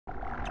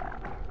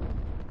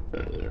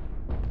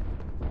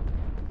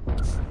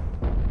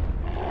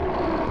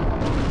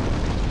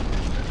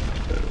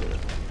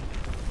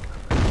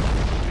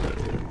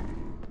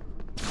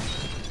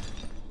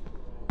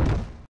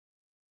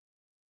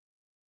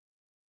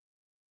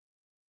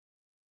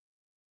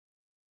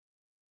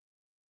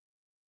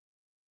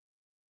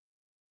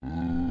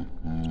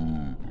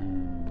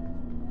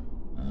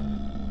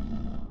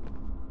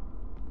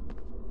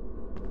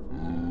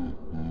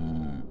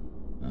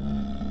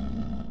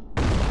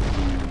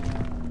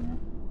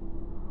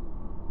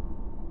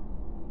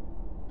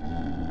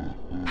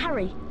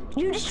Harry,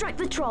 you distract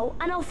the troll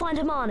and I'll find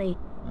Hermione.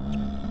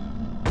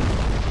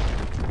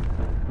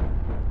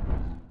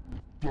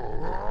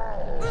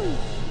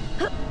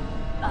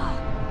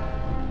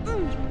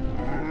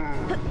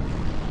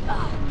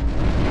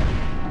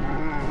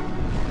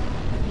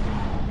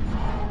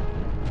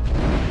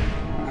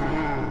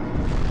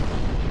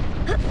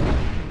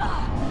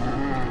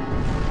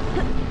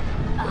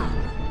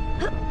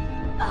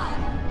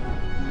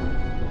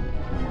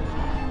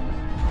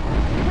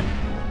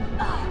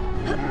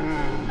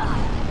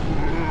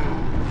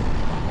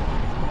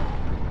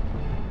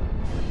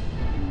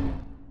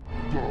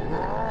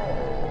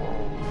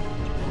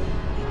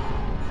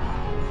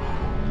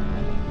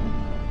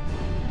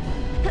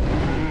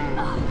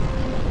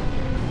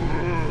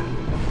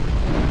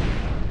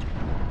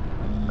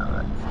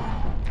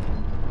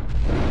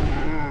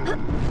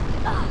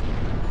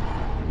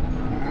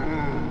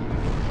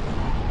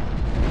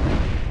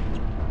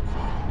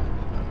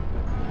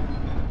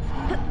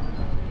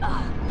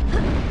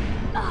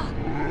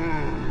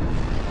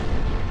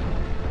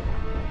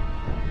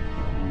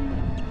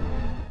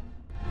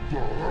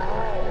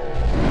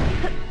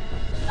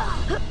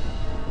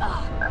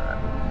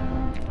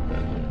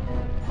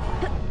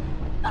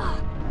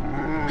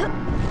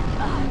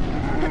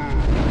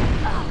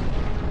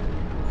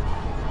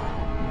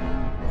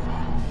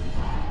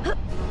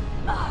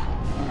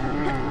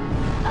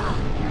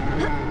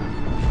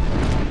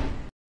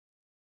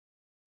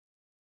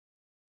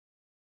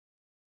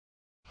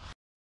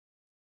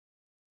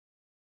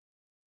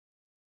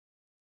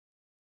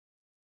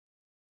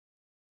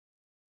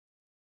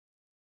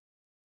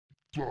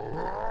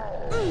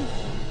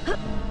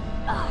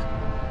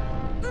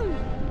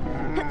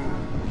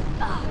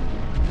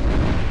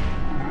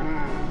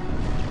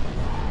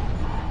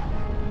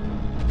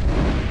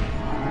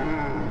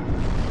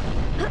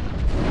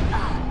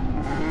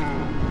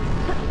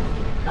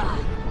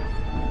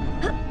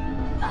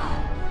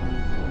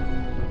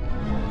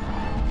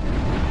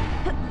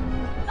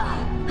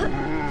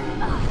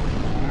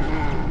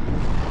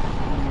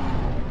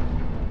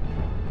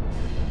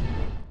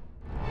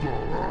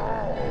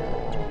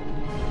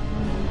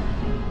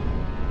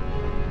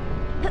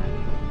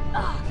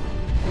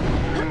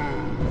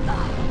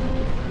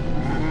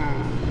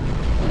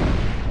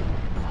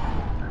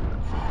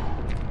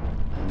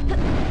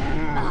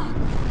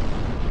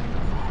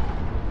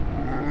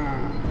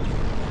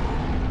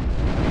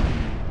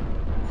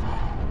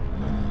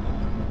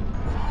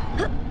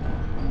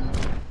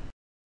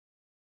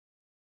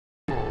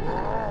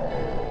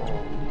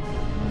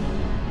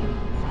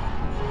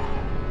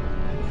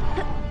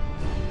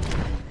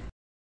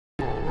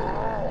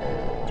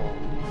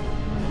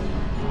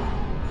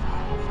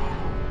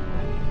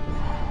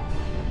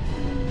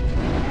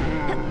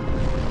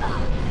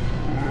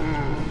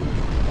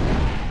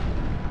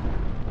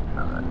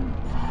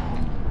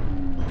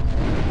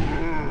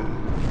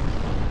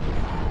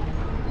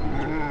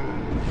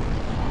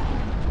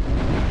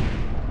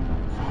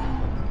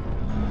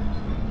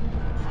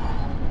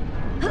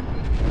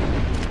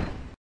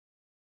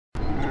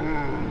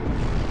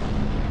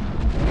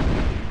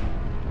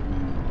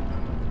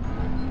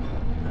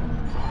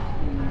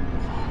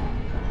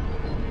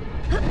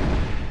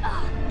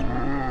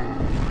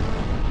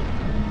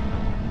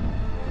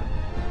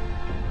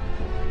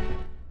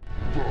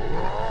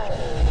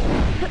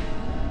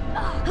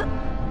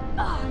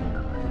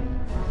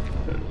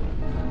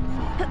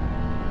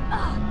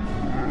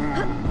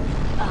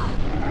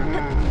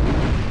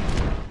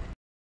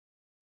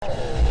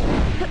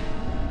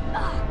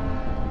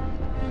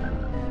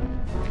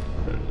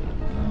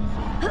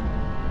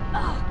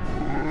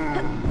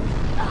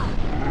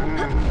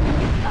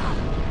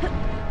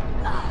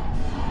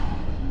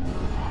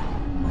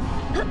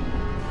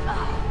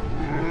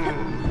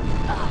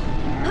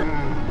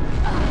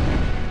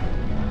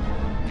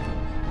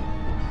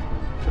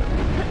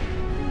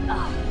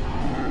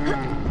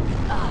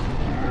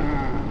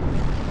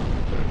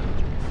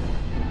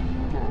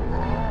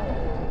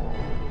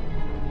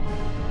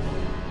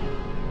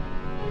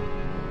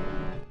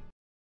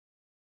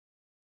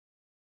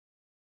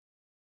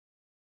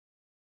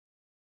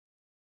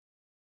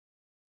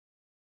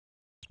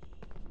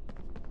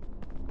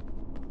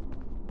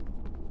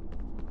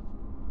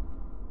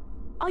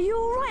 Are you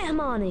all right,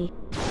 Hermione?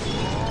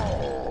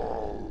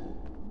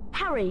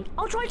 Harry,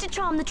 I'll try to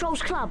charm the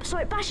troll's club so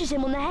it bashes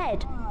him on the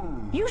head.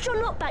 Use your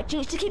knockback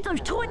jinx to keep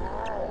those toy...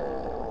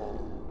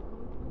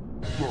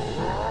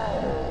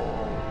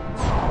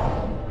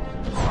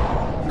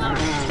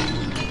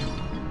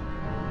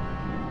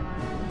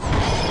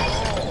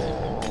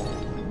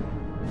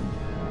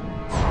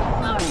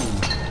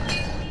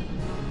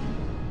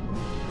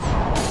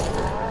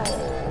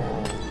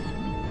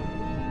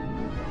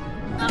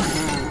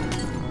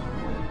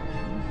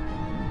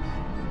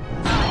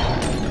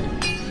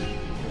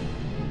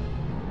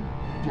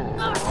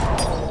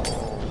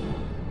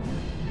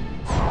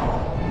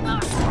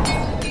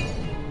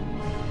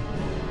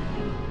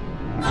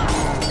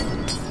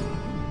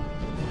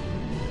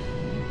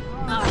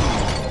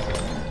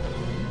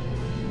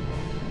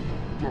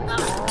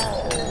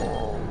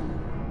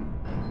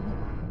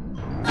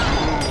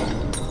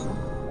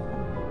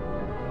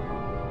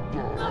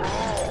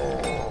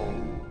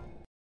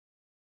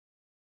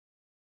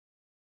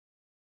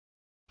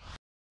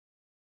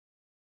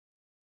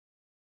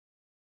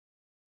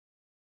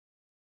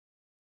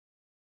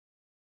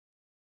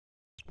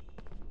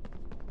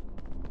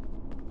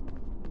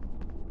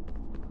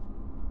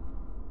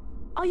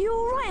 Are you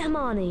all right,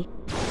 Hermione?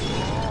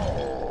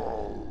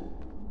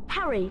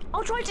 Harry,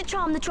 I'll try to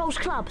charm the troll's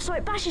club so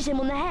it bashes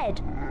him on the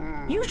head.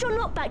 Use your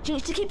knockback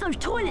jinx to keep those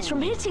toilets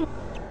from hitting.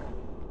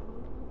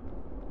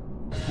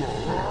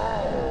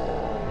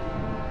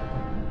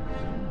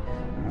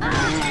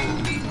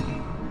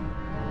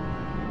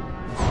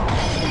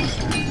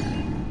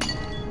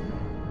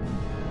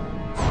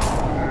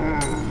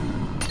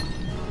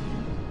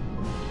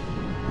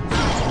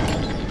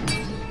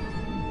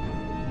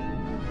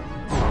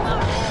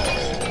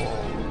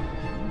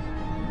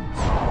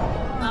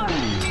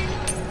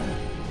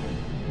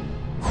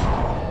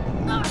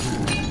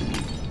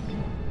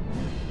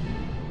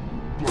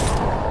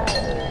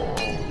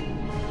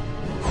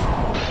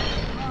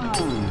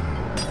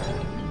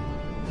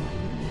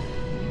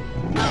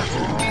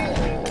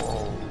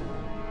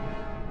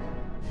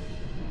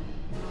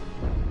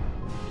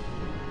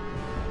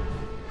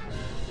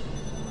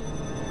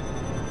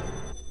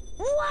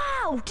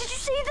 Wow! Did you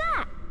see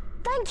that?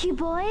 Thank you,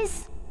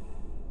 boys.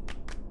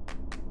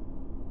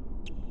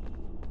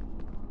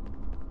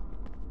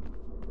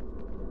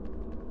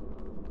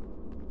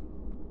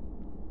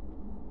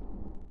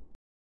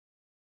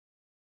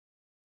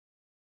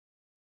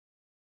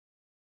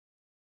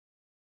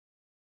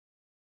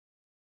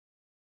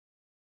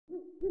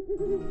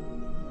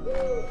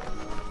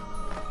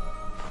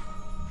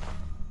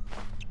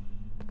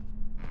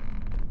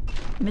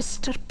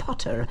 Mr.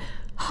 Potter,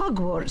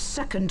 Hogwarts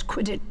second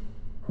Quidditch,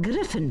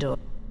 Gryffindor.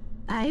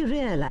 I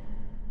realize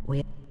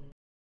we...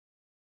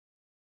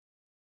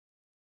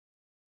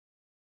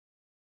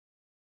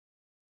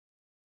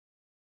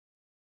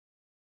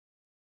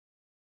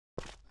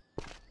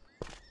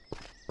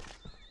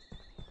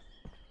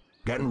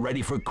 Getting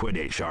ready for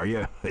Quidditch, are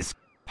you?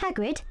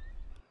 Hagrid?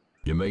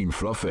 You mean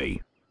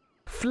Fluffy?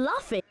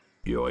 Fluffy?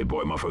 You I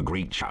bought him off a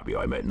Greek chappie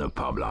I met in the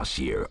pub last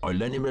year. I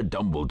lent him to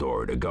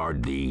Dumbledore to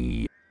guard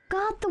the...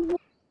 Guard the...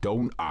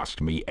 Don't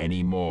ask me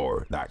any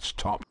more. That's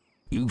top.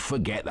 You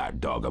forget that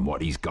dog and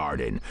what he's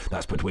guarding.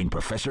 That's between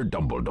Professor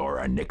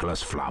Dumbledore and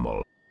Nicholas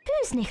Flamel.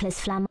 Who's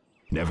Nicholas Flamel?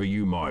 Never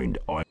you mind.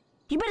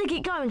 You better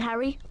get going,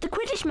 Harry. The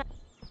Quidditch man...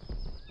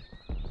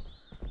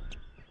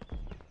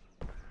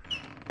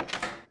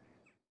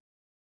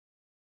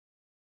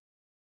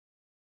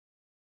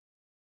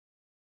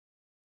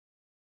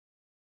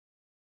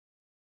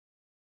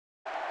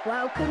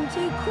 Welcome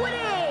to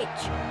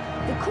Quidditch!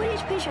 The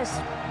Quidditch pitchers.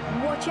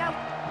 Watch out.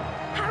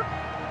 Harry,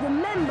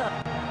 remember.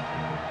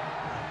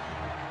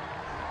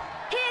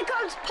 Here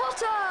comes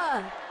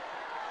Potter!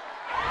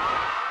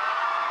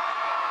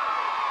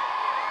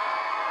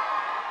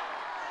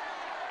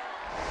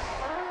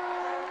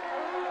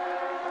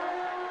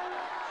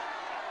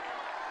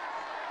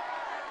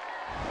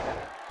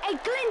 A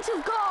glint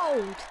of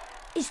gold!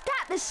 Is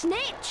that the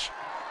snitch?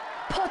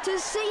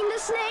 Potter's seen the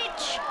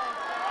snitch!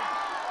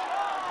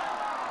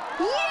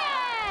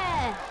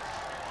 Yeah!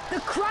 The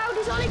crowd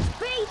is on its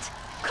feet!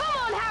 Come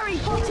on, Harry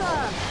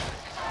Potter!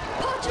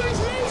 Potter is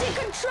losing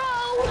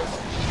control!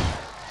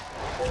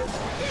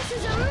 This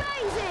is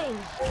amazing!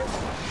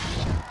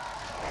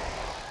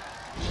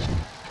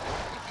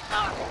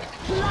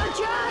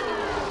 Bludger!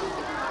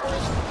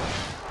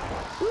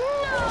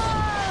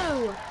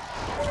 No!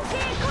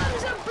 Here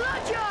comes a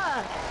bludger!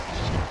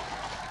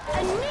 A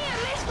near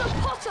miss for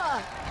Potter!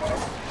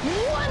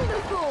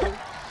 Wonderful!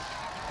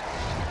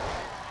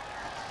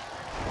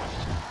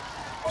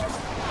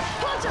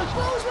 Potter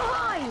falls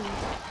behind!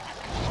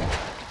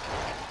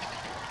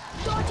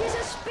 Dodges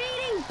a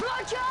speeding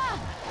bludger!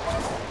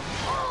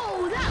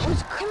 Oh, that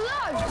was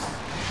close!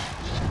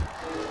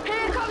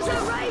 Here comes a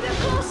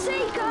Ravenclaw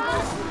Seeker!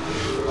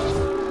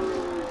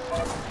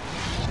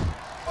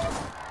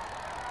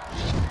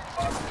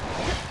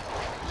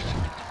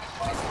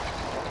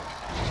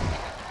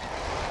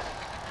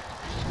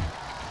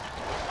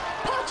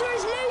 Potter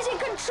is losing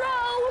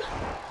control!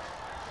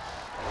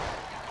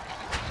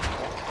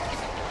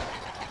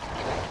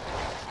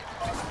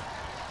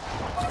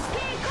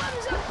 Here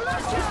comes a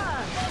bludger!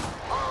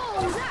 Oh,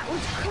 that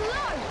was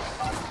close!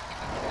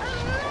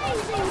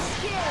 Amazing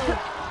skill!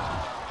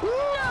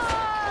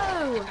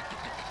 No!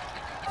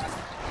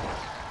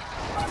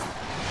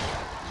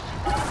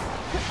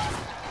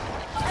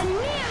 A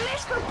near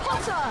miss for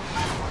Potter!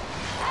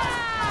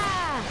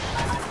 Ah!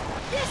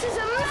 This is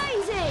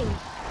amazing!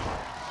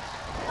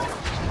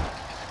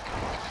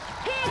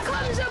 Here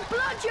comes a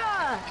bludger!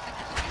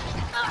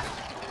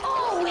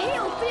 Oh,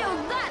 he'll feel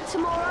that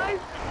tomorrow!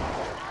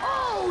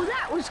 Oh,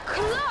 that was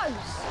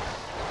close!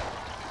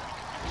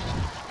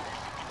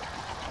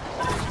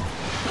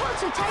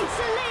 Potter takes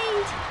the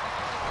lead!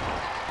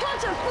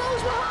 Potter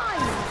falls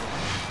behind!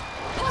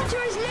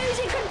 Potter is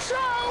losing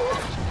control!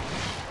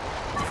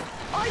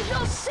 I've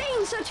not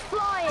seen such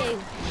flying!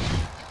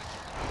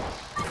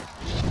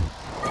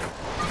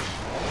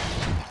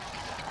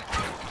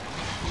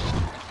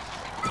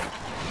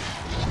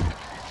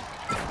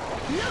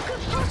 Look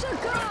at Potter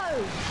go!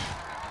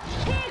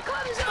 Here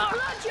comes a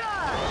bludger!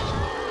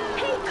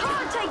 He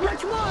can't take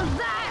much more of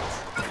that!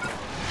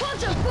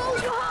 Potter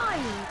falls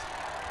behind!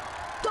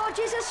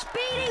 Dodges a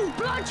speeding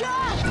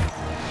bludger!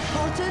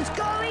 Potter's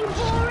going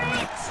for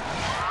it!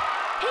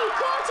 He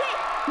caught it!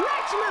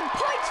 Maximum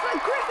points for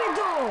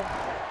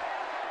Gryffindor!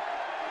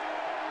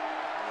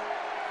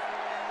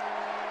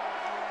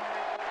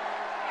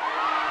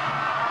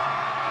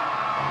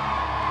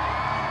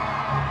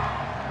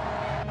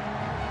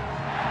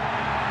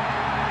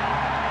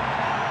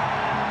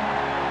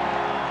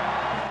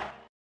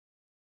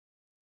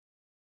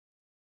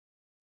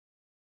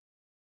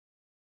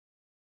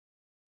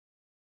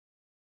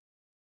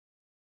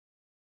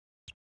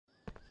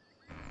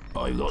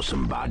 I've got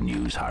some bad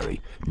news,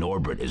 Harry.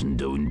 Norbert isn't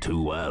doing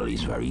too well.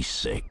 He's very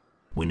sick.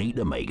 We need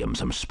to make him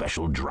some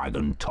special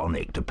dragon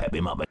tonic to pep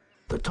him up.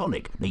 The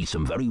tonic needs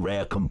some very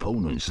rare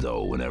components,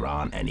 though, and there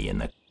aren't any in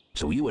the...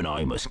 So you and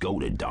I must go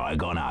to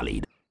Diagon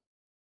Alley.